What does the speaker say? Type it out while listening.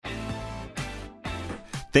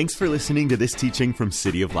Thanks for listening to this teaching from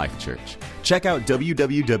City of Life Church. Check out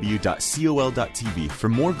www.col.tv for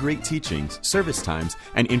more great teachings, service times,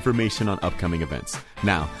 and information on upcoming events.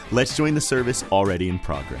 Now, let's join the service already in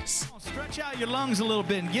progress. Stretch out your lungs a little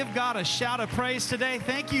bit and give God a shout of praise today.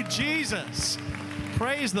 Thank you, Jesus.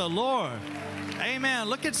 Praise the Lord. Amen.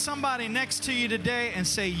 Look at somebody next to you today and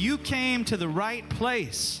say, you came to the right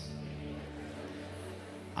place.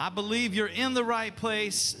 I believe you're in the right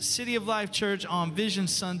place. City of Life Church on Vision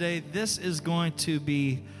Sunday. This is going to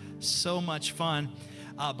be so much fun.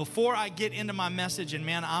 Before I get into my message, and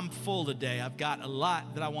man, I'm full today. I've got a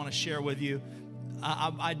lot that I want to share with you.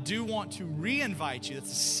 I do want to re-invite you. It's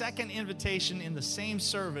the second invitation in the same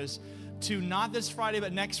service to not this Friday,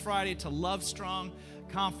 but next Friday to Love Strong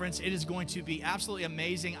Conference. It is going to be absolutely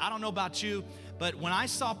amazing. I don't know about you, but when I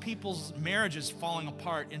saw people's marriages falling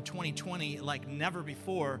apart in 2020 like never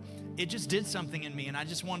before, it just did something in me. And I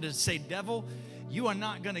just wanted to say, devil, you are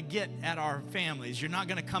not going to get at our families. You're not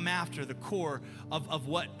going to come after the core of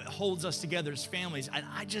what holds us together as families. And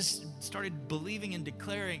I just started believing and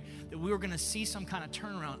declaring that we were going to see some kind of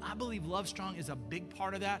turnaround. I believe Love Strong is a big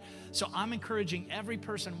part of that. So I'm encouraging every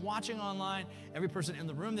person watching online, every person in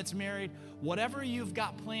the room that's married, whatever you've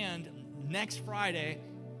got planned next Friday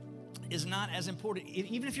is not as important.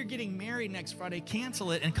 Even if you're getting married next Friday,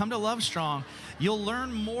 cancel it and come to Love Strong. You'll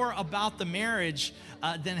learn more about the marriage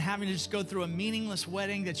than having to just go through a meaningless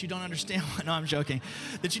wedding that you don't understand. No, I'm joking.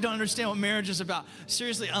 That you don't understand what marriage is about.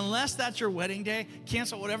 Seriously, unless that's your wedding day,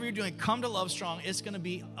 cancel whatever you're doing. Come to Love Strong. It's going to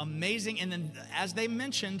be amazing. And then, as they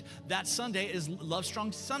mentioned, that Sunday is Love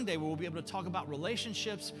Strong Sunday, where we'll be able to talk about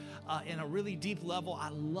relationships in a really deep level. I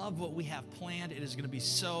love what we have planned. It is going to be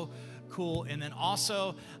so cool. And then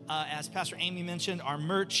also, as Pastor Amy mentioned, our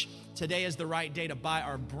merch. Today is the right day to buy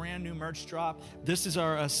our brand new merch drop. This is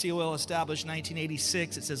our COL established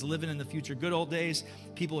 1986. It says living in the future good old days.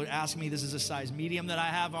 People are asking me, this is a size medium that I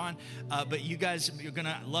have on, but you guys, you're going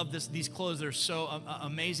to love this. These clothes, they're so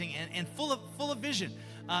amazing and full of vision.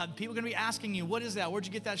 People are going to be asking you, what is that? Where'd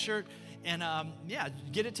you get that shirt? And yeah,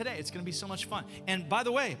 get it today. It's going to be so much fun. And by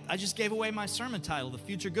the way, I just gave away my sermon title, The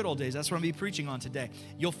Future Good Old Days. That's what I'm going to be preaching on today.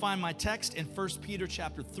 You'll find my text in 1 Peter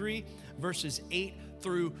chapter 3, verses 8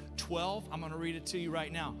 through 12. I'm going to read it to you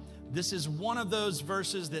right now. This is one of those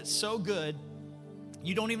verses that's so good,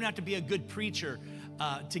 you don't even have to be a good preacher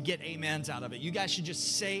to get amens out of it. You guys should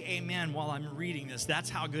just say amen while I'm reading this. That's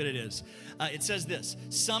how good it is. It says this,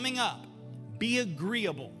 summing up, be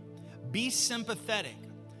agreeable, be sympathetic,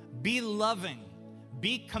 be loving,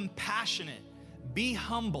 be compassionate, be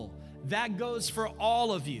humble. That goes for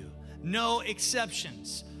all of you. No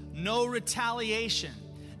exceptions, no retaliation,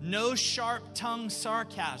 no sharp-tongued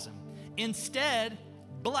sarcasm. Instead,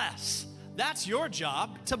 bless. That's your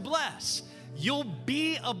job, to bless. You'll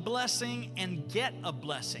be a blessing and get a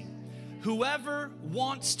blessing. Whoever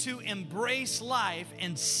wants to embrace life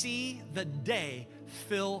and see the day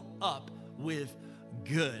fill up with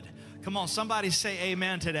good. Come on, somebody say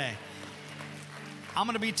amen today. I'm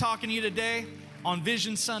going to be talking to you today on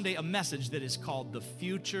Vision Sunday, a message that is called The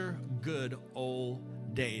Future Good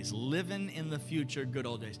Old Days. Living in the future good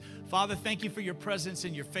old days. Father, thank you for your presence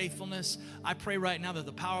and your faithfulness. I pray right now that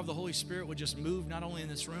the power of the Holy Spirit would just move not only in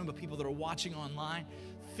this room, but people that are watching online,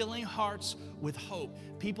 filling hearts with hope.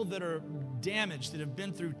 People that are damaged, that have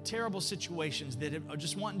been through terrible situations, that are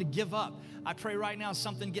just wanting to give up. I pray right now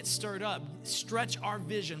something gets stirred up. Stretch our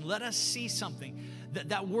vision. Let us see something.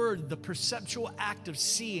 That word, the perceptual act of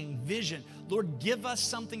seeing, vision. Lord, give us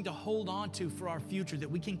something to hold on to for our future, that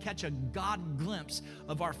we can catch a God glimpse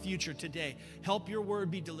of our future today. Help your word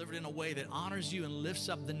be delivered in a way that honors you and lifts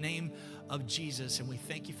up the name of Jesus. And we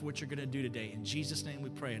thank you for what you're going to do today. In Jesus' name we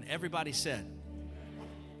pray. And everybody said,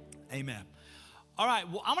 amen. All right,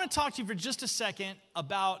 well, I'm going to talk to you for just a second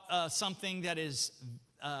about something that is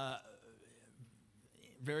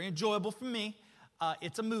very enjoyable for me.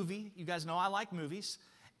 It's a movie. You guys know I like movies.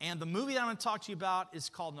 And the movie that I'm going to talk to you about is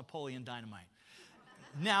called Napoleon Dynamite.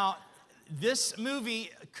 Now, this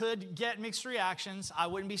movie could get mixed reactions. I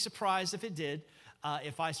wouldn't be surprised if it did.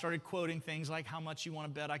 If I started quoting things like, how much you want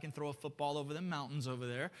to bet I can throw a football over the mountains over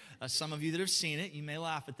there. Some of you that have seen it, you may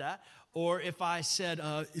laugh at that. Or if I said,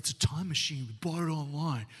 it's a time machine, we bought it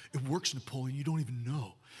online. It works, Napoleon, you don't even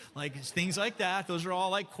know. Like things like that. Those are all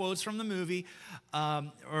like quotes from the movie.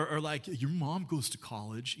 Or like, your mom goes to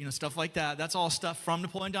college, you know, stuff like that. That's all stuff from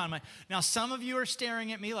Napoleon Dynamite. Now, some of you are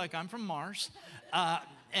staring at me like I'm from Mars.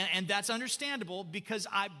 And that's understandable because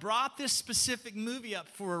I brought this specific movie up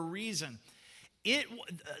for a reason.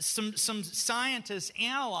 Some scientists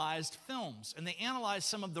analyzed films, and they analyzed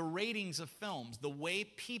some of the ratings of films, the way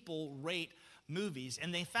people rate movies,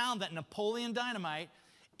 and they found that Napoleon Dynamite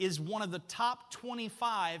is one of the top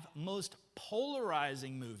 25 most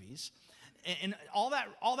polarizing movies. And all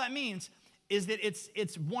that means is that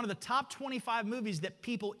it's one of the top 25 movies that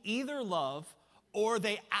people either love or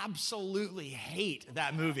they absolutely hate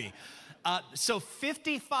that movie. So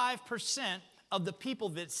 55% of the people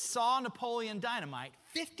that saw Napoleon Dynamite,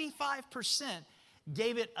 55%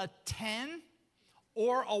 gave it a 10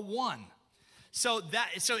 or a 1. So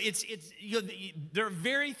it's there are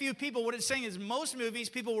very few people. What it's saying is most movies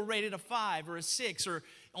people will rate it a 5 or a 6, or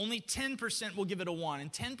only 10% will give it a 1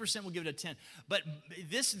 and 10% will give it a 10. But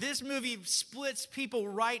this movie splits people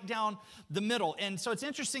right down the middle. And so it's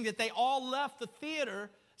interesting that they all left the theater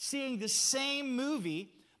seeing the same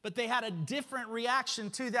movie, but they had a different reaction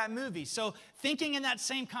to that movie. So thinking in that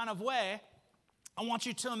same kind of way, I want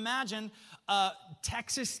you to imagine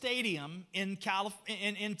Texas Stadium in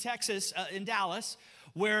Texas, in Dallas,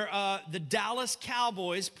 where the Dallas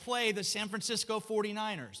Cowboys play the San Francisco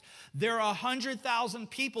 49ers. There are 100,000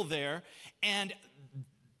 people there, and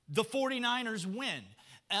the 49ers win.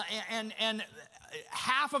 And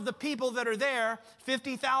half of the people that are there,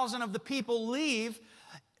 50,000 of the people leave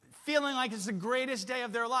feeling like it's the greatest day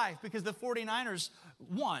of their life because the 49ers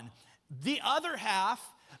won. The other half,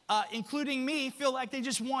 including me, feel like they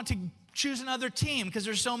just want to choose another team because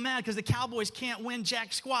they're so mad because the Cowboys can't win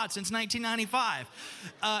jack squat since 1995.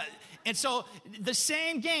 And so the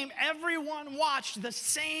same game, everyone watched the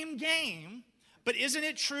same game, but isn't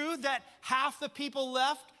it true that half the people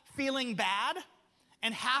left feeling bad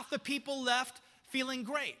and half the people left feeling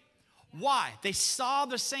great? Why? They saw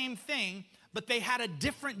the same thing, but they had a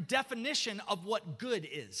different definition of what good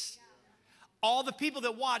is. All the people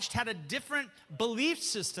that watched had a different belief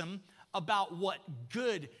system about what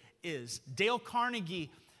good is. Dale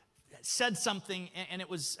Carnegie said something, and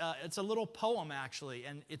it's a little poem actually,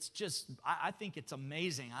 and it's just, I think it's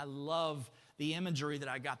amazing. I love the imagery that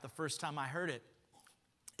I got the first time I heard it.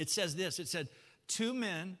 It says this, it said, 2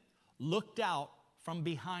 men looked out from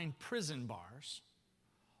behind prison bars.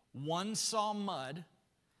 One saw mud,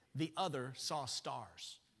 the other saw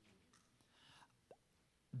stars.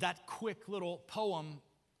 That quick little poem,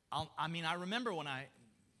 I remember when I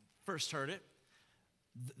first heard it,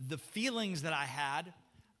 the feelings that I had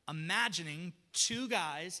imagining 2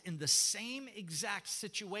 guys in the same exact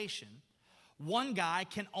situation. One guy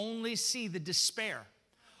can only see the despair.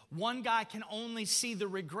 One guy can only see the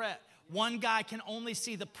regret. One guy can only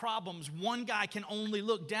see the problems. One guy can only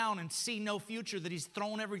look down and see no future, that he's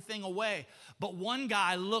thrown everything away. But one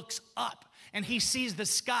guy looks up and he sees the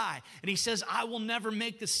sky and he says, I will never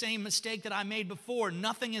make the same mistake that I made before.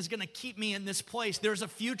 Nothing is going to keep me in this place. There's a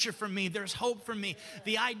future for me. There's hope for me.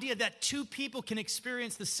 The idea that 2 people can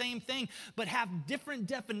experience the same thing but have different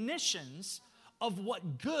definitions of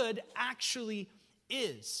what good actually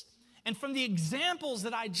is. And from the examples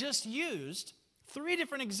that I just used, 3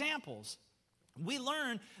 different examples, we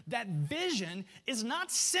learn that vision is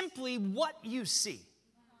not simply what you see.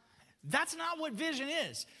 That's not what vision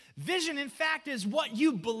is. Vision, in fact, is what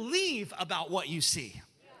you believe about what you see.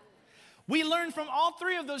 We learn from all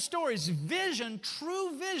 3 of those stories, vision,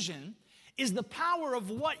 true vision, is the power of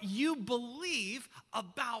what you believe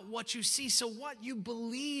about what you see. So what you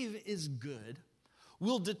believe is good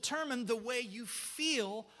will determine the way you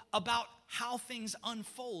feel about how things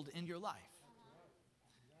unfold in your life.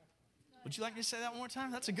 Would you like me to say that one more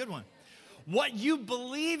time? That's a good one. What you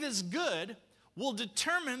believe is good will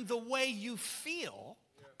determine the way you feel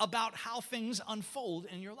about how things unfold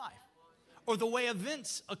in your life, or the way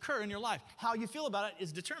events occur in your life. How you feel about it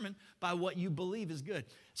is determined by what you believe is good.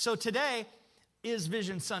 So today is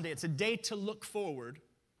Vision Sunday. It's a day to look forward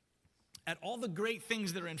at all the great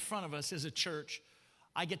things that are in front of us as a church.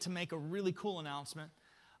 I get to make a really cool announcement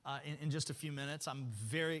in just a few minutes. I'm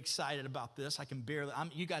very excited about this.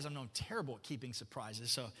 You guys, I'm terrible at keeping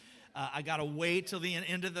surprises, so I got to wait till the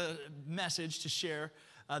end of the message to share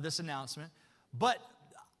this announcement. But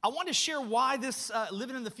I want to share why this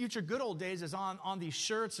Living in the Future Good Old Days is on these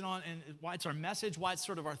shirts and why it's our message, why it's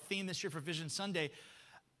sort of our theme this year for Vision Sunday.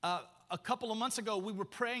 A couple of months ago, we were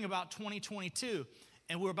praying about 2022,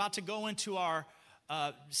 and we were about to go into our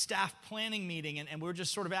staff planning meeting, and we're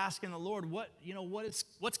just sort of asking the Lord,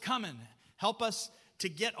 what's coming? Help us to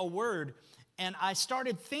get a word. And I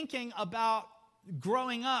started thinking about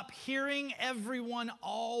growing up, hearing everyone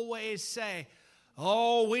always say,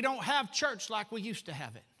 oh, we don't have church like we used to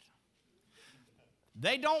have it.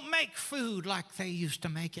 They don't make food like they used to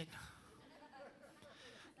make it.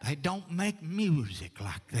 They don't make music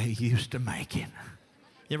like they used to make it.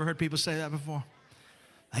 You ever heard people say that before?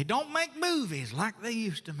 They don't make movies like they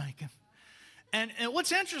used to make them. And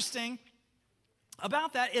what's interesting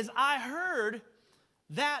about that is I heard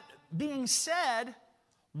that being said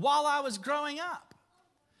while I was growing up.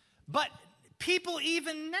 But people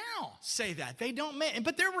even now say that. They don't make,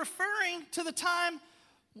 but they're referring to the time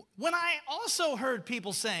when I also heard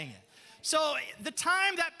people saying it. So the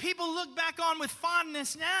time that people look back on with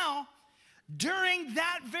fondness now, during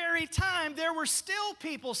that very time, there were still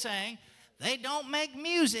people saying, they don't make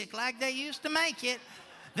music like they used to make it.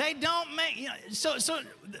 They don't make, so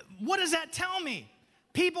what does that tell me?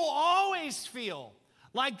 People always feel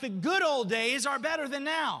like the good old days are better than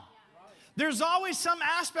now. There's always some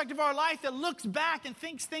aspect of our life that looks back and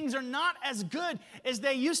thinks things are not as good as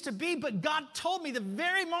they used to be, but God told me the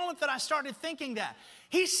very moment that I started thinking that,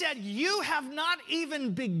 He said, you have not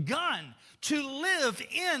even begun to live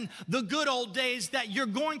in the good old days that you're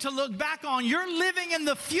going to look back on. You're living in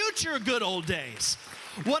the future good old days.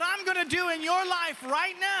 What I'm going to do in your life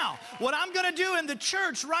right now, what I'm going to do in the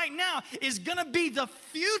church right now is going to be the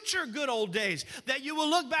future good old days that you will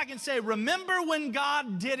look back and say, remember when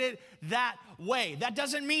God did it that way. That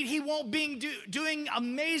doesn't mean He won't be doing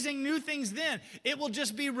amazing new things then. It will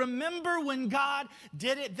just be, remember when God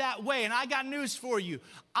did it that way. And I got news for you.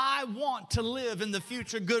 I want to live in the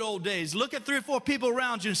future good old days. Look at 3 or 4 people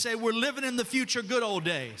around you and say, we're living in the future good old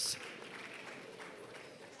days.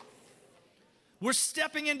 We're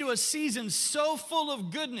stepping into a season so full of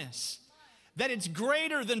goodness that it's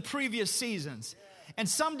greater than previous seasons. And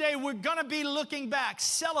someday we're going to be looking back,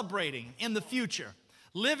 celebrating in the future,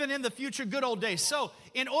 living in the future good old days. So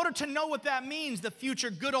in order to know what that means, the future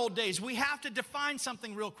good old days, we have to define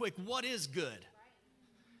something real quick. What is good?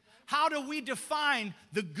 How do we define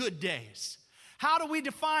the good days? How do we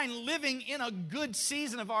define living in a good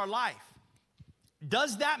season of our life?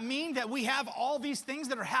 Does that mean that we have all these things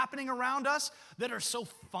that are happening around us that are so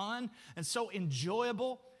fun and so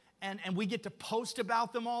enjoyable and we get to post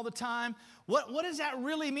about them all the time? What does that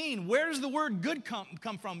really mean? Where does the word good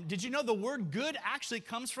come from? Did you know the word good actually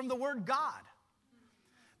comes from the word God?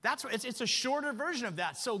 It's a shorter version of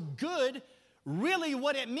that. So good, really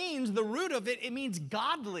what it means, the root of it means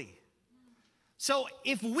godly. So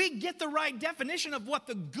if we get the right definition of what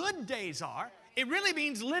the good days are, it really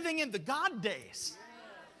means living in the God days.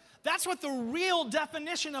 That's what the real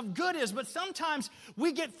definition of good is. But sometimes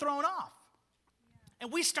we get thrown off.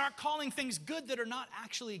 And we start calling things good that are not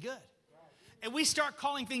actually good. And we start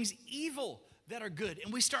calling things evil that are good.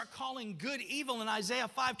 And we start calling good evil. And Isaiah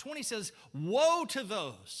 5:20 says, woe to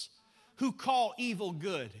those who call evil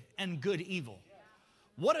good and good evil.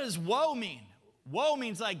 What does woe mean? Woe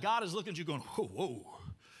means like God is looking at you going, whoa, whoa.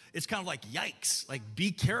 It's kind of like, yikes, like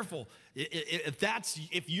be careful.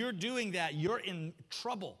 If you're doing that, you're in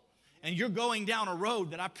trouble. And you're going down a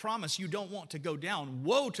road that I promise you don't want to go down.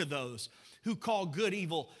 Woe to those who call good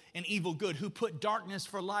evil and evil good, who put darkness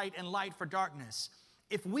for light and light for darkness.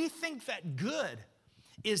 If we think that good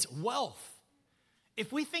is wealth,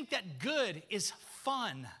 if we think that good is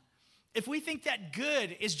fun, if we think that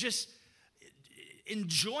good is just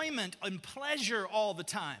enjoyment and pleasure all the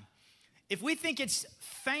time, if we think it's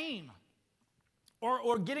fame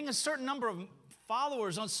or getting a certain number of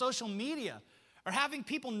followers on social media or having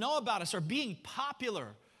people know about us or being popular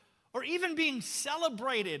or even being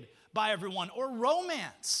celebrated by everyone or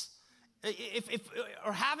romance,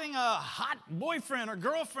 or having a hot boyfriend or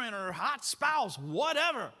girlfriend or hot spouse,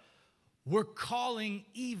 whatever, we're calling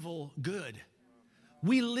evil good.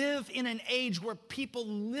 We live in an age where people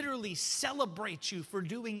literally celebrate you for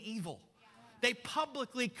doing evil. They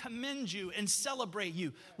publicly commend you and celebrate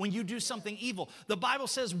you when you do something evil. The Bible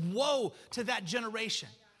says, woe to that generation.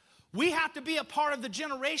 We have to be a part of the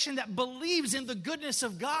generation that believes in the goodness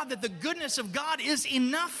of God, that the goodness of God is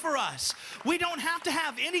enough for us. We don't have to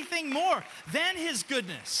have anything more than His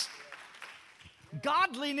goodness.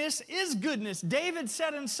 Godliness is goodness. David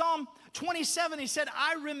said in Psalm 27, he said,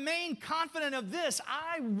 I remain confident of this.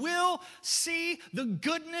 I will see the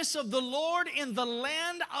goodness of the Lord in the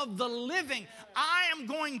land of the living. I am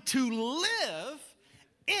going to live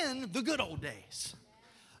in the good old days.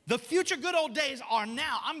 The future good old days are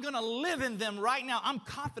now. I'm going to live in them right now. I'm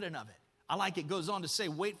confident of it. I like it goes on to say,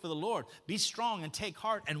 wait for the Lord. Be strong and take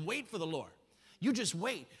heart and wait for the Lord. You just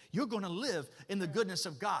wait. You're going to live in the goodness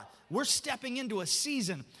of God. We're stepping into a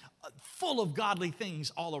season full of godly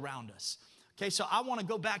things all around us. Okay, so I want to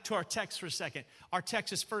go back to our text for a second. Our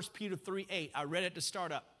text is 1 Peter 3:8. I read it to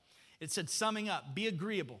start up. It said, summing up, be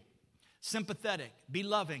agreeable, sympathetic, be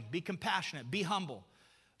loving, be compassionate, be humble.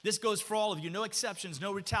 This goes for all of you. No exceptions,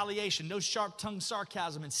 no retaliation, no sharp-tongued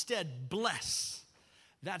sarcasm. Instead, bless.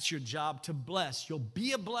 That's your job, to bless. You'll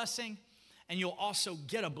be a blessing, and you'll also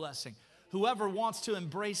get a blessing. Whoever wants to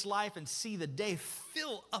embrace life and see the day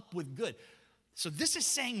fill up with good. So this is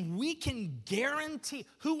saying we can guarantee.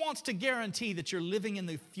 Who wants to guarantee that you're living in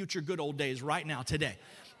the future good old days right now, today?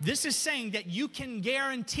 This is saying that you can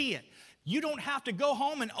guarantee it. You don't have to go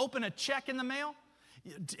home and open a check in the mail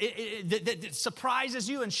that surprises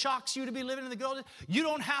you and shocks you to be living in the good old days. You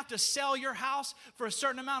don't have to sell your house for a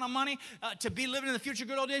certain amount of money to be living in the future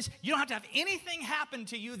good old days. You don't have to have anything happen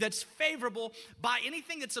to you that's favorable by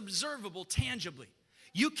anything that's observable tangibly.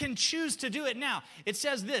 You can choose to do it now. It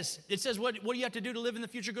says this. It says what do you have to do to live in the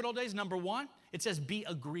future good old days? Number one, it says be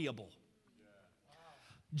agreeable.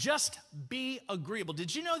 Just be agreeable.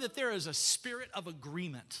 Did you know that there is a spirit of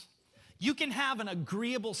agreement? You can have an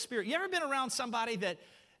agreeable spirit. You ever been around somebody that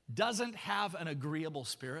doesn't have an agreeable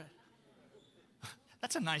spirit?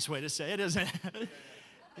 That's a nice way to say it, isn't it?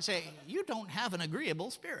 You say, you don't have an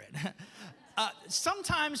agreeable spirit.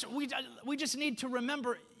 Sometimes we just need to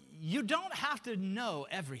remember, you don't have to know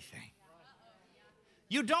everything.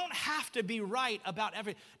 You don't have to be right about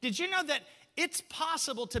everything. Did you know that it's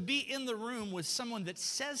possible to be in the room with someone that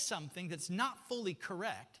says something that's not fully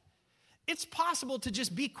correct? It's possible to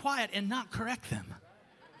just be quiet and not correct them.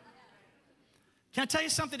 Can I tell you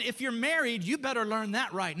something? If you're married, you better learn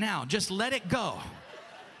that right now. Just let it go.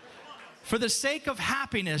 For the sake of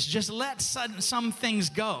happiness, just let some things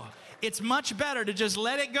go. It's much better to just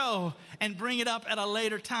let it go and bring it up at a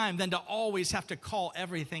later time than to always have to call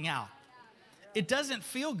everything out. It doesn't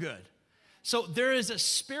feel good. So there is a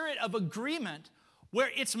spirit of agreement where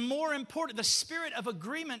it's more important. The spirit of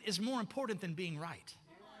agreement is more important than being right.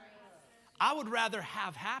 I would rather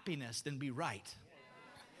have happiness than be right.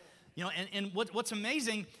 You know, and what's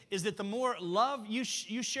amazing is that the more love you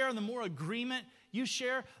share and the more agreement you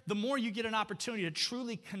share, the more you get an opportunity to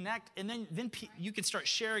truly connect, and then you can start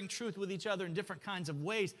sharing truth with each other in different kinds of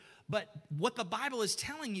ways. But what the Bible is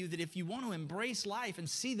telling you, that if you want to embrace life and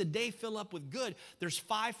see the day fill up with good, there's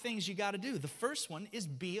 5 things you got to do. The first one is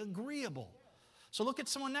be agreeable. So look at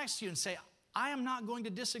someone next to you and say, I am not going to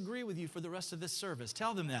disagree with you for the rest of this service.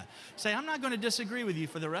 Tell them that. Say, I'm not going to disagree with you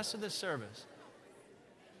for the rest of this service.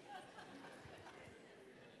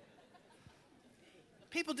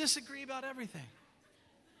 People disagree about everything.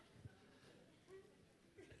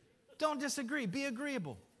 Don't disagree. Be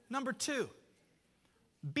agreeable. Number 2,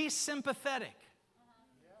 be sympathetic.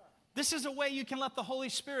 This is a way you can let the Holy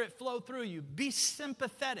Spirit flow through you. Be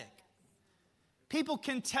sympathetic. People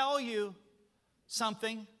can tell you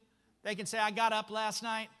something. They can say, I got up last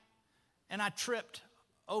night and I tripped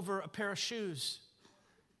over a pair of shoes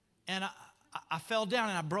and I fell down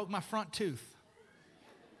and I broke my front tooth.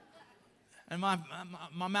 And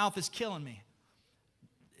my mouth is killing me.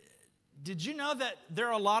 Did you know that there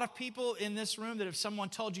are a lot of people in this room that if someone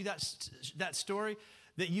told you that story,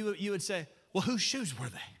 that you would say, well, whose shoes were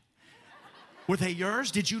they? Were they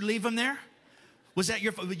yours? Did you leave them there? Was that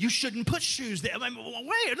your fault? You shouldn't put shoes there. I mean,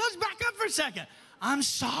 wait, let's back up for a second. I'm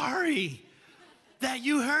sorry that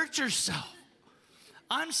you hurt yourself.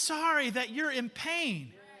 I'm sorry that you're in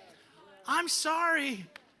pain. I'm sorry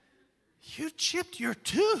you chipped your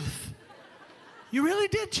tooth. You really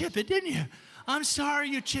did chip it, didn't you? I'm sorry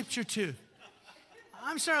you chipped your tooth.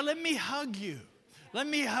 I'm sorry, let me hug you. Let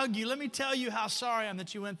me hug you. Let me tell you how sorry I am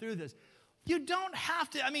that you went through this. You don't have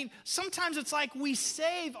to. I mean, sometimes it's like we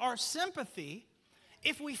save our sympathy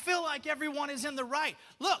if we feel like everyone is in the right.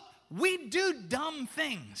 Look, we do dumb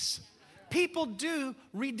things. People do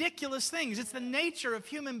ridiculous things. It's the nature of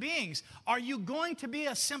human beings. Are you going to be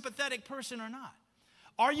a sympathetic person or not?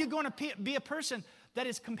 Are you going to be a person that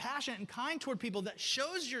is compassionate and kind toward people, that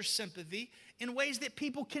shows your sympathy in ways that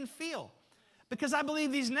people can feel? Because I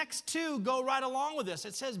believe these next 2 go right along with this.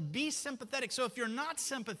 It says be sympathetic. So if you're not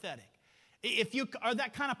sympathetic, if you are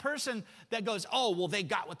that kind of person that goes, oh, well, they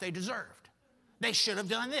got what they deserved. They should have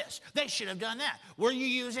done this. They should have done that. Were you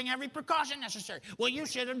using every precaution necessary? Well, you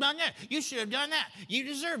should have done that. You should have done that. You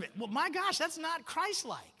deserve it. Well, my gosh, that's not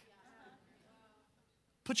Christ-like.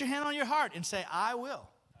 Put your hand on your heart and say, I will.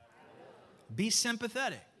 Be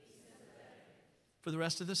sympathetic for the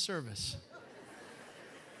rest of the service.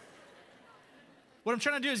 What I'm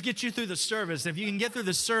trying to do is get you through the service. If you can get through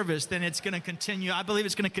the service, then it's going to continue. I believe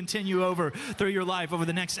it's going to continue over through your life, over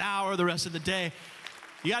the next hour, the rest of the day.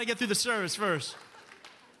 You got to get through the service first.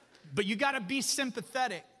 But you got to be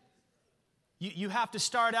sympathetic. You have to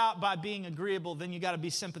start out by being agreeable, then you got to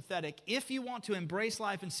be sympathetic. If you want to embrace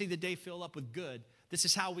life and see the day fill up with good, this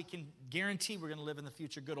is how we can guarantee we're going to live in the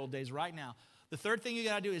future good old days right now. The third thing you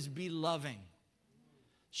got to do is be loving.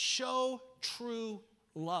 Show true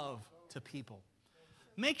love to people.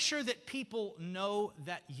 Make sure that people know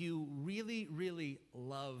that you really, really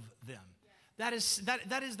love them. That is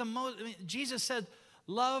the most, I mean, Jesus said,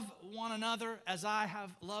 love one another as I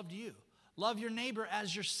have loved you. Love your neighbor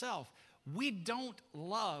as yourself. We don't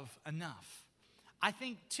love enough. I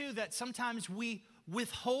think, too, that sometimes we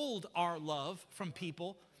withhold our love from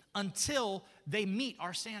people until they meet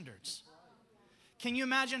our standards. Can you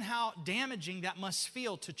imagine how damaging that must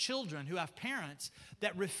feel to children who have parents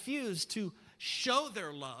that refuse to show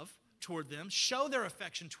their love toward them, show their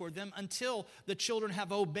affection toward them until the children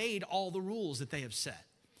have obeyed all the rules that they have set?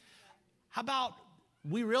 How about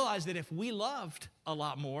we realize that if we loved a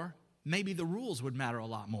lot more, maybe the rules would matter a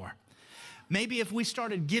lot more. Maybe if we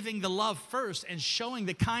started giving the love first and showing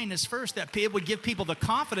the kindness first, that it would give people the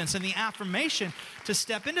confidence and the affirmation to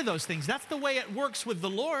step into those things. That's the way it works with the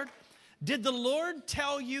Lord. Did the Lord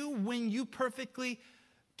tell you when you perfectly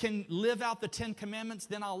can live out the 10 commandments,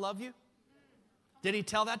 then I'll love you? Did he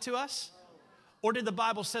tell that to us? Or did the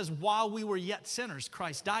Bible says while we were yet sinners,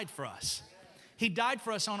 Christ died for us? He died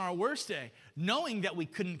for us on our worst day, knowing that we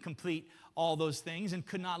couldn't complete all those things and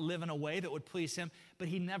could not live in a way that would please him, but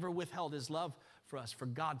he never withheld his love for us. For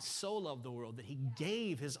God so loved the world that he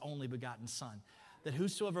gave his only begotten Son, that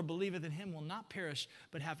whosoever believeth in him will not perish,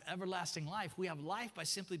 but have everlasting life. We have life by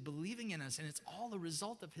simply believing in us, and it's all the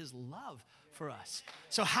result of his love for us.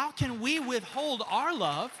 So how can we withhold our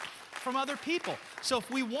love from other people? So if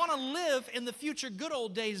we want to live in the future good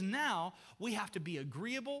old days now, we have to be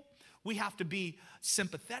agreeable, we have to be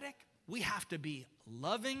sympathetic, we have to be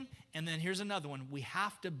loving, and then here's another one, we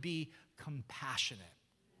have to be compassionate.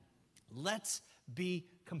 Let's be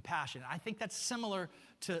compassionate. I think that's similar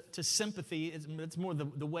to sympathy. It's more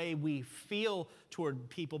the way we feel toward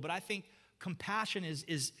people, but I think compassion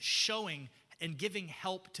is showing and giving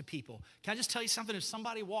help to people. Can I just tell you something? If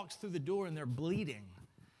somebody walks through the door and they're bleeding,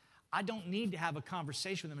 I don't need to have a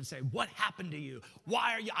conversation with them and say, what happened to you?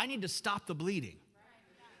 Why are you? I need to stop the bleeding.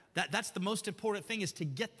 That's the most important thing, is to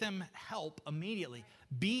get them help immediately.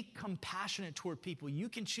 Be compassionate toward people. You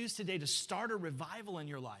can choose today to start a revival in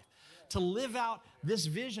your life, to live out this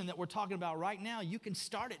vision that we're talking about right now. You can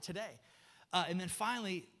start it today. And then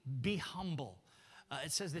finally, be humble.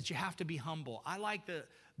 It says that you have to be humble. I like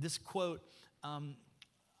this quote.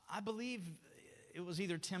 I believe it was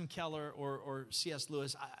either Tim Keller or C.S.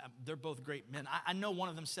 Lewis. They're both great men. I know one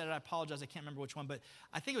of them said it. I apologize. I can't remember which one. But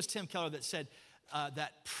I think it was Tim Keller that said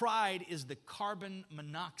that pride is the carbon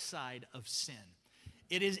monoxide of sin.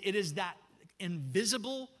 It is that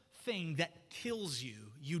invisible thing that kills you.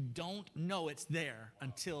 You don't know it's there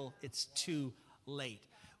until it's too late.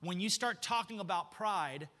 When you start talking about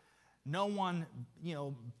pride, no one,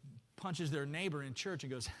 punches their neighbor in church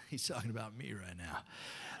and goes, he's talking about me right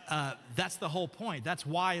now. That's the whole point. That's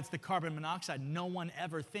why it's the carbon monoxide. No one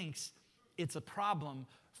ever thinks it's a problem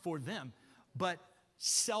for them. But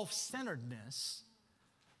self-centeredness,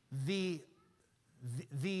 the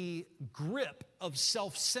grip of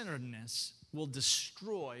self-centeredness will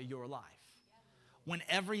destroy your life. When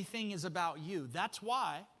everything is about you. That's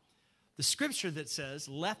why the scripture that says,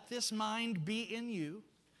 let this mind be in you,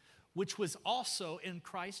 which was also in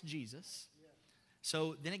Christ Jesus.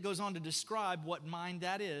 So then it goes on to describe what mind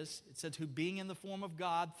that is. It says, who being in the form of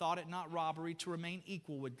God, thought it not robbery to remain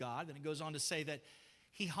equal with God. Then it goes on to say that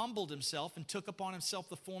he humbled himself and took upon himself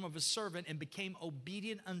the form of a servant and became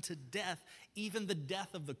obedient unto death, even the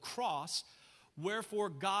death of the cross. Wherefore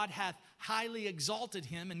God hath highly exalted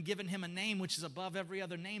him and given him a name which is above every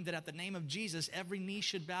other name, that at the name of Jesus every knee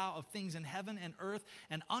should bow, of things in heaven and earth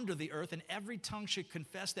and under the earth, and every tongue should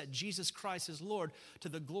confess that Jesus Christ is Lord, to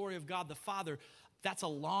the glory of God the Father. That's a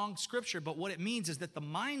long scripture, but what it means is that the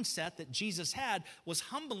mindset that Jesus had was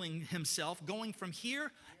humbling himself, going from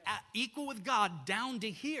here at equal with God down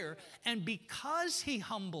to here, and because he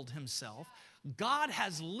humbled himself, God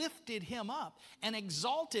has lifted him up and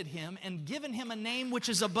exalted him and given him a name which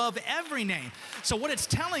is above every name. So what it's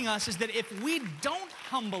telling us is that if we don't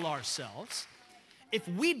humble ourselves,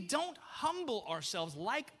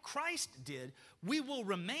 like Christ did, we will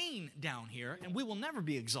remain down here and we will never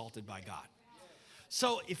be exalted by God.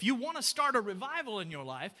 So if you want to start a revival in your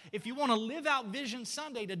life, if you want to live out Vision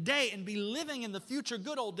Sunday today and be living in the future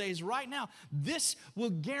good old days right now, this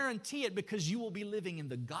will guarantee it, because you will be living in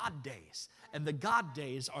the God days. And the God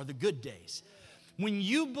days are the good days. When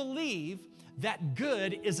you believe that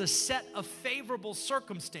good is a set of favorable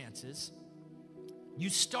circumstances, you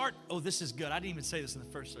start, this is good. I didn't even say this in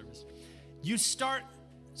the first service.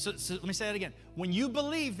 So let me say that again. When you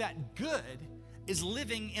believe that good is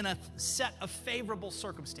living in a set of favorable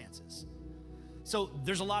circumstances. So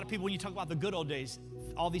there's a lot of people, when you talk about the good old days,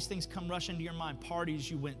 all these things come rush into your mind. Parties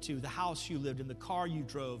you went to, the house you lived in, the car you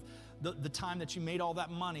drove, the time that you made all that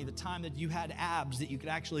money, the time that you had abs that you could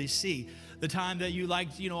actually see, the time that you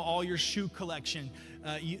liked, all your shoe collection,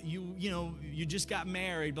 you just got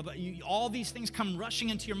married, but all these things come rushing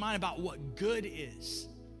into your mind about what good is.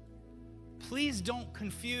 Please don't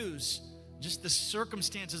confuse just the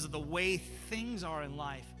circumstances of the way things are in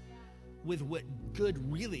life with what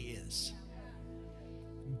good really is.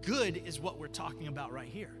 Good is what we're talking about right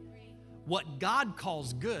here. What God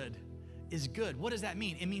calls good is good. What does that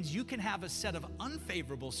mean? It means you can have a set of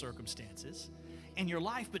unfavorable circumstances in your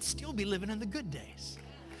life, but still be living in the good days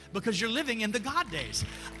because you're living in the God days.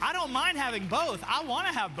 I don't mind having both. I want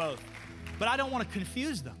to have both, but I don't want to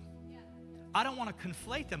confuse them. I don't want to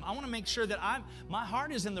conflate them. I want to make sure that my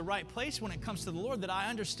heart is in the right place when it comes to the Lord, that I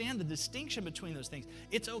understand the distinction between those things.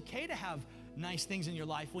 It's okay to have nice things in your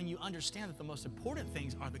life when you understand that the most important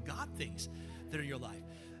things are the God things that are in your life.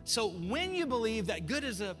 So when you believe that good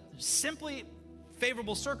is a simply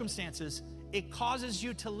favorable circumstances, it causes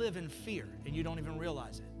you to live in fear and you don't even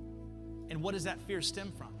realize it. And what does that fear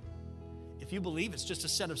stem from? If you believe it's just a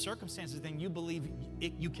set of circumstances, then you believe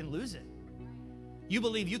you can lose it. You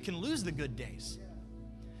believe you can lose the good days.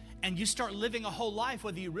 And you start living a whole life,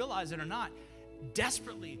 whether you realize it or not,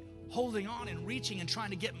 desperately holding on and reaching and trying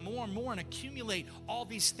to get more and more and accumulate all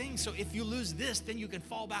these things. So if you lose this, then you can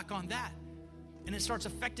fall back on that. And it starts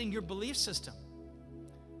affecting your belief system.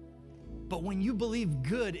 But when you believe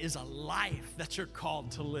good is a life that you're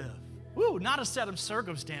called to live, not a set of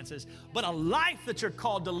circumstances, but a life that you're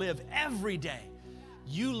called to live every day,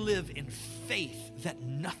 you live in faith that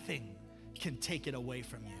nothing can take it away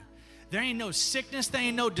from you. There ain't no sickness, there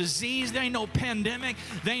ain't no disease, there ain't no pandemic,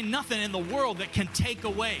 there ain't nothing in the world that can take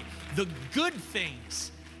away the good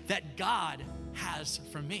things that God has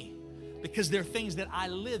for me. Because they're things that I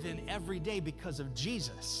live in every day because of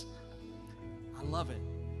Jesus. I love it.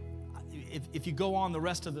 If you go on the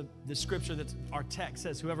rest of the scripture that our text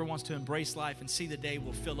says, whoever wants to embrace life and see the day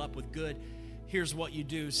will fill up with good. Here's what you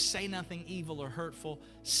do. Say nothing evil or hurtful.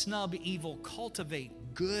 Snub evil.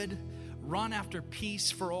 Cultivate good. Run after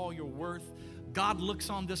peace for all you're worth. God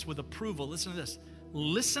looks on this with approval. Listen to this.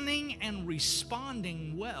 Listening and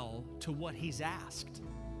responding well to what he's asked.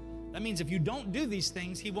 That means if you don't do these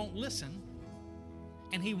things, he won't listen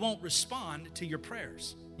and he won't respond to your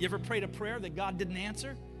prayers. You ever prayed a prayer that God didn't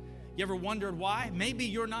answer? You ever wondered why? Maybe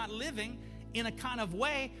you're not living in a kind of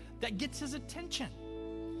way that gets his attention.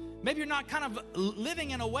 Maybe you're not kind of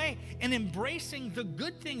living in a way and embracing the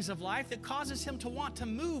good things of life that causes him to want to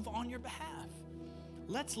move on your behalf.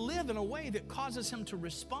 Let's live in a way that causes him to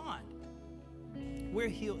respond, where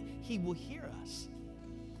he will hear us.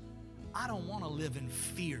 I don't want to live in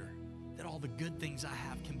fear that all the good things I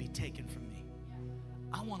have can be taken from me.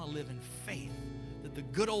 I want to live in faith that the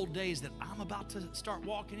good old days that I'm about to start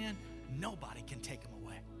walking in, nobody can take them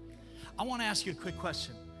away. I want to ask you a quick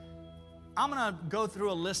question. I'm going to go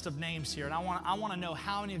through a list of names here, and I want to know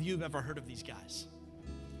how many of you have ever heard of these guys.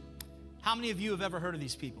 How many of you have ever heard of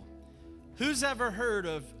these people? Who's ever heard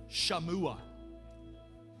of Shammua?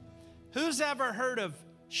 Who's ever heard of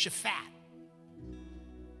Shaphat?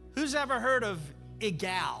 Who's ever heard of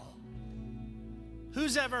Igal?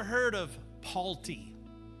 Who's ever heard of Palti?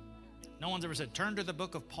 No one's ever said, turn to the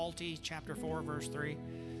book of Palti, chapter 4, verse 3.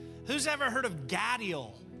 Who's ever heard of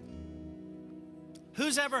Gadiel?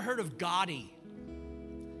 Who's ever heard of Gadi?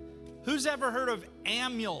 Who's ever heard of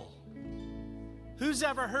Amiel? Who's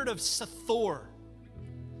ever heard of Sethor?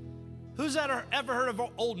 Who's ever heard of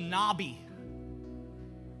old Nabi?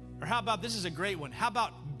 Or how about, this is a great one, how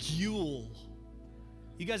about Gul?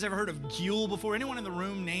 You guys ever heard of Gul before? Anyone in the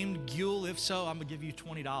room named Gul? If so, I'm going to give you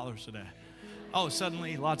 $20 today. Oh,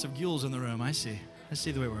 suddenly lots of Guls in the room. I see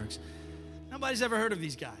the way it works. Nobody's ever heard of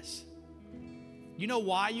these guys. You know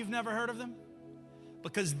why you've never heard of them?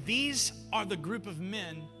 Because these are the group of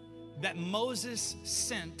men that Moses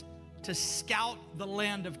sent to scout the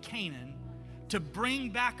land of Canaan, to bring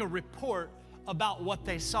back a report about what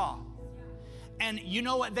they saw. And you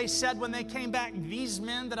know what they said when they came back? These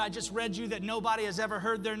men that I just read you that nobody has ever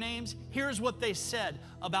heard their names, here's what they said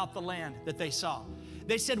about the land that they saw.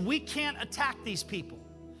 They said, we can't attack these people.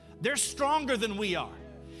 They're stronger than we are.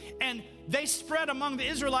 And they spread among the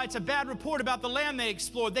Israelites a bad report about the land they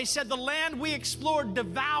explored. They said, the land we explored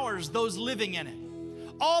devours those living in it.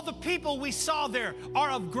 All the people we saw there are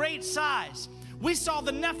of great size. We saw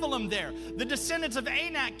the Nephilim there. The descendants of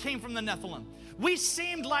Anak came from the Nephilim. We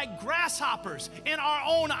seemed like grasshoppers in our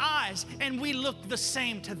own eyes, and we looked the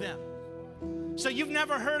same to them. So you've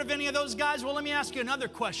never heard of any of those guys? Well, let me ask you another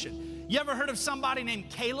question. You ever heard of somebody named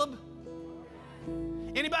Caleb?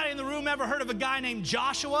 Anybody in the room ever heard of a guy named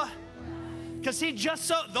Joshua? Because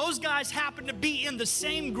those guys happened to be in the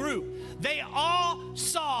same group. They all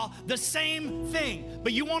saw the same thing.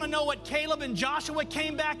 But you want to know what Caleb and Joshua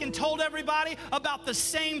came back and told everybody about the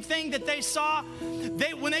same thing that they saw?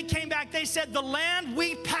 When they came back, they said, the land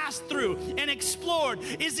we passed through and explored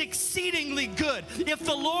is exceedingly good. If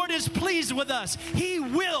the Lord is pleased with us, He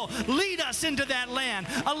will lead us into that land,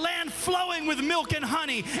 a land flowing with milk and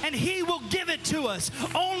honey, and He will give it to us.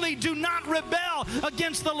 Only do not rebel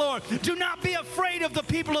against the Lord. Do not be afraid of the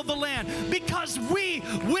people of the land, because we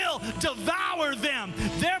will devour them.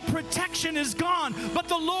 Their protection is gone, but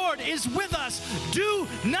the Lord is with us. Do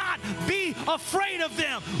not be afraid of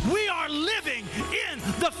them. We are living in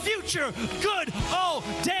the future good old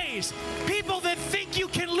days. People that think you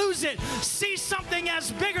can lose it see something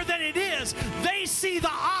as bigger than it is. They see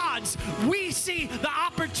the odds. We see the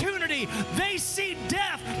opportunity. They see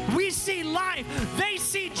death. We see life. They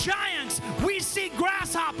see giants. We see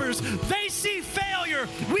grasshoppers. They see failure.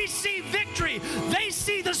 We see victory. They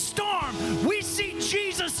see the storm. We see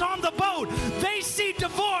Jesus on the boat. They see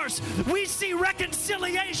divorce. We see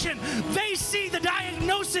reconciliation. They see the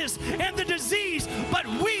diagnosis and the disease, but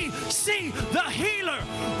we see the healer.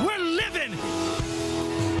 We're living.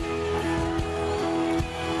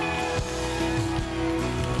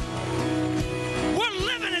 We're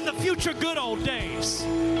living in the future good old days.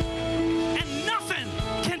 And nothing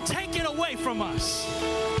can take it away from us.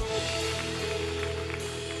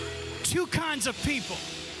 Two kinds of people.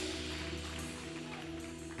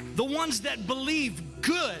 The ones that believe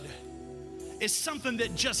good is something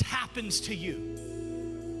that just happens to you,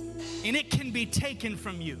 and it can be taken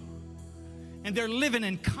from you, and they're living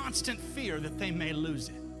in constant fear that they may lose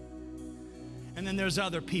it. And then there's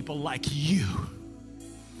other people like you.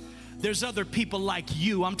 There's other people like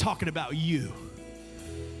you, I'm talking about you,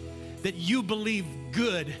 that you believe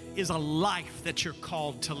good is a life that you're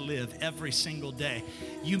called to live every single day.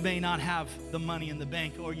 You may not have the money in the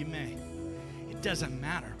bank, or you may. It doesn't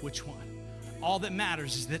matter which one. All that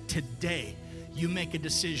matters is that today you make a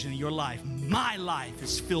decision in your life. My life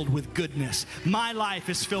is filled with goodness. My life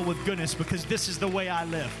is filled with goodness because this is the way I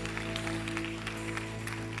live.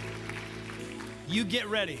 You get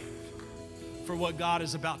ready for what God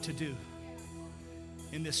is about to do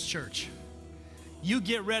in this church. You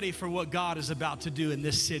get ready for what God is about to do in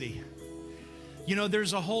this city. You know,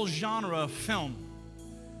 there's a whole genre of film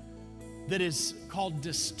that is called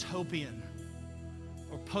dystopian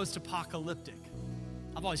or post-apocalyptic.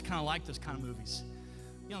 I've always kind of liked those kind of movies.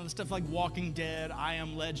 You know, the stuff like Walking Dead, I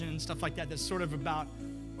Am Legend, stuff like that, that's sort of about,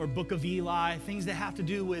 or Book of Eli, things that have to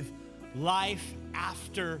do with life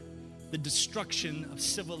after the destruction of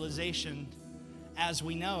civilization as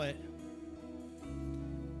we know it.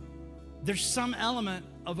 There's some element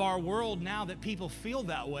of our world now that people feel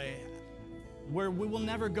that way, where we will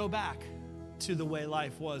never go back to the way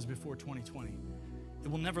life was before 2020.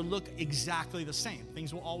 It will never look exactly the same.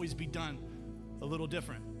 Things will always be done a little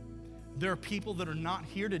different. There are people that are not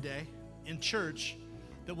here today in church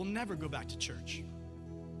that will never go back to church.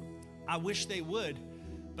 I wish they would,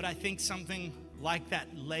 but I think something like that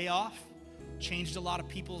layoff changed a lot of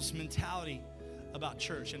people's mentality about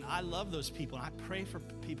church. And I love those people, and I pray for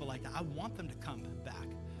people like that. I want them to come back.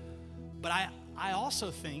 But I also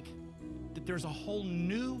think that there's a whole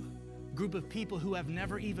new group of people who have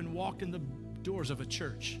never even walked in the doors of a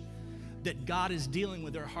church, that God is dealing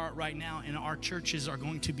with their heart right now, and our churches are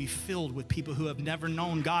going to be filled with people who have never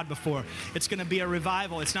known God before. It's going to be a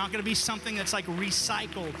revival. It's not going to be something that's like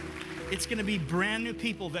recycled. It's going to be brand new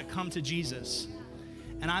people that come to Jesus.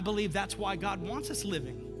 And I believe that's why God wants us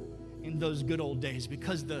living in those good old days,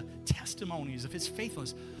 because the testimonies of His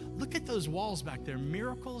faithfulness. Look at those walls back there,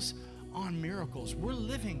 miracles on miracles. We're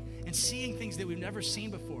living and seeing things that we've never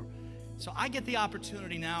seen before. So I get the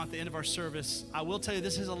opportunity now at the end of our service. I will tell you,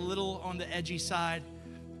 this is a little on the edgy side,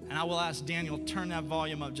 and I will ask Daniel, turn that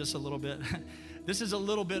volume up just a little bit. This is a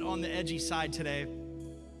little bit on the edgy side today,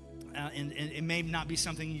 and it may not be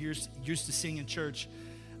something you're used to seeing in church,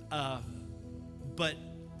 but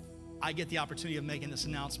I get the opportunity of making this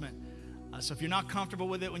announcement. So if you're not comfortable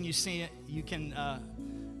with it when you see it, you can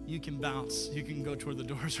bounce. You can go toward the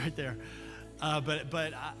doors right there.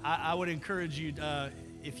 But I would encourage you,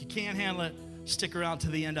 if you can't handle it, stick around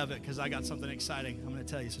to the end of it, because I got something exciting I'm going to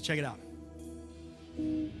tell you. So check it out.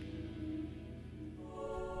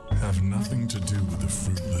 Have nothing to do with the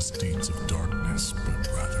fruitless deeds of darkness, but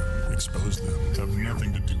rather expose them. Have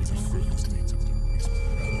nothing to do with the fruitless deeds of darkness, but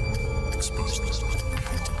rather expose them.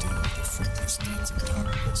 Nothing to do with the fruitless deeds of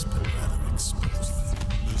darkness, but rather expose them.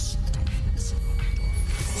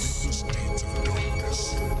 Fruitless deeds of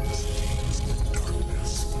darkness. Fruitless deeds of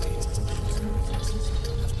darkness.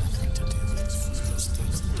 Have nothing to do with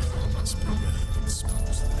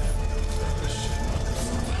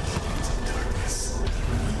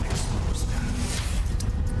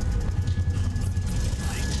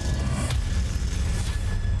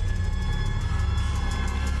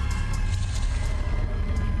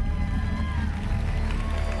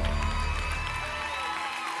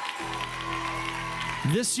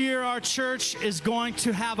This year, our church is going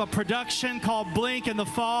to have a production called Blink in the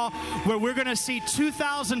fall, where we're going to see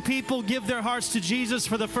 2,000 people give their hearts to Jesus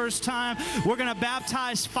for the first time. We're going to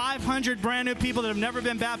baptize 500 brand new people that have never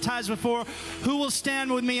been baptized before. Who will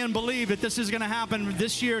stand with me and believe that this is going to happen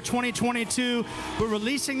this year, 2022? We're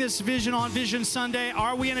releasing this vision on Vision Sunday.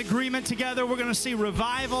 Are we in agreement together? We're going to see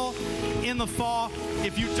revival in the fall.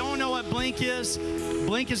 If you don't know what Blink is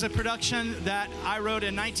a production that I wrote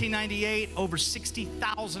in 1998. Over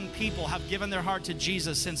 60,000 people have given their heart to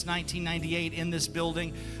Jesus since 1998 in this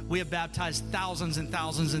building. We have baptized thousands and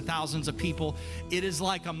thousands and thousands of people. It is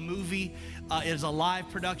like a movie. It is a live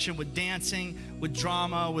production with dancing, with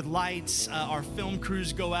drama, with lights. Our film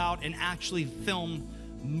crews go out and actually film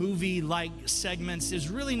movie-like segments. There's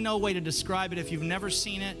really no way to describe it if you've never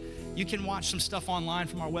seen it. You can watch some stuff online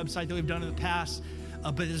from our website that we've done in the past.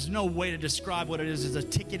 But there's no way to describe what it is. It's a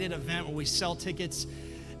ticketed event where we sell tickets.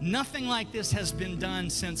 Nothing like this has been done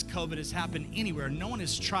since COVID has happened anywhere. No one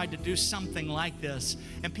has tried to do something like this.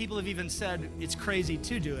 And people have even said it's crazy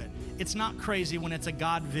to do it. It's not crazy when it's a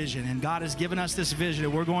God vision. And God has given us this vision.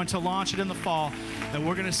 And we're going to launch it in the fall. And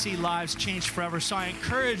we're going to see lives changed forever. So I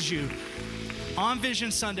encourage you, on Vision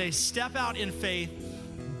Sunday, step out in faith.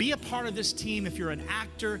 Be a part of this team. If you're an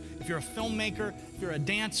actor, if you're a filmmaker, if you're a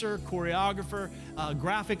dancer, choreographer,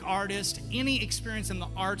 graphic artist, any experience in the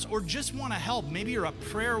arts, or just want to help. Maybe you're a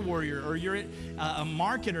prayer warrior, or you're a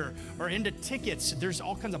marketer, or into tickets. There's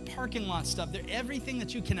all kinds of parking lot stuff. There, everything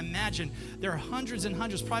that you can imagine. There are hundreds and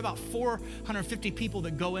hundreds, probably about 450 people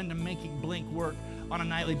that go into making Blink work on a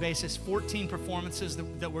nightly basis. 14 performances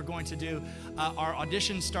that we're going to do. Our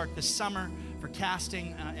auditions start this summer for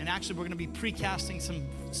casting, and actually we're going to be pre-casting some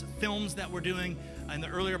films that we're doing in the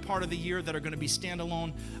earlier part of the year that are going to be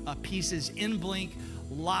standalone pieces in Blink.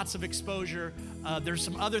 Lots of exposure. There's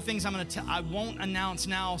some other things I won't announce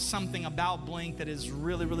now something about Blink that is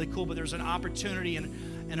really, really cool, but there's an opportunity and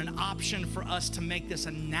an option for us to make this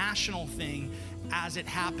a national thing as it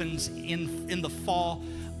happens in the fall.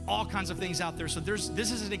 All kinds of things out there. So this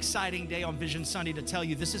is an exciting day on Vision Sunday to tell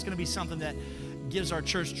you this is going to be something that gives our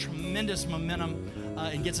church tremendous momentum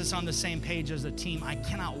and gets us on the same page as a team. I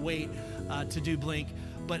cannot wait to do Blink.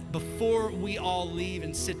 But before we all leave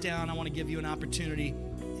and sit down, I want to give you an opportunity.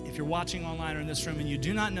 If you're watching online or in this room and you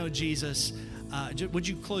do not know Jesus, would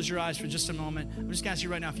you close your eyes for just a moment? I'm just going to ask you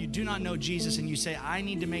right now, if you do not know Jesus and you say, I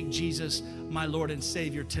need to make Jesus my Lord and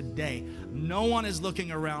Savior today, no one is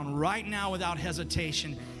looking around right now without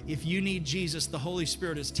hesitation. If you need Jesus, the Holy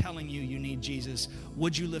Spirit is telling you you need Jesus.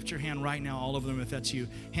 Would you lift your hand right now all over them if that's you?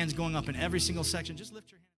 Hands going up in every single section. Just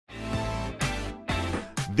lift your hand.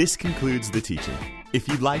 This concludes the teaching. If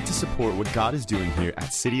you'd like to support what God is doing here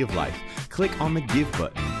at City of Life, click on the Give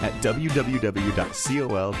button at www.col.tv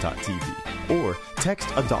or text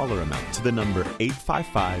a dollar amount to the number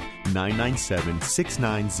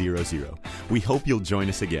 855-997-6900. We hope you'll join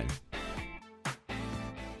us again.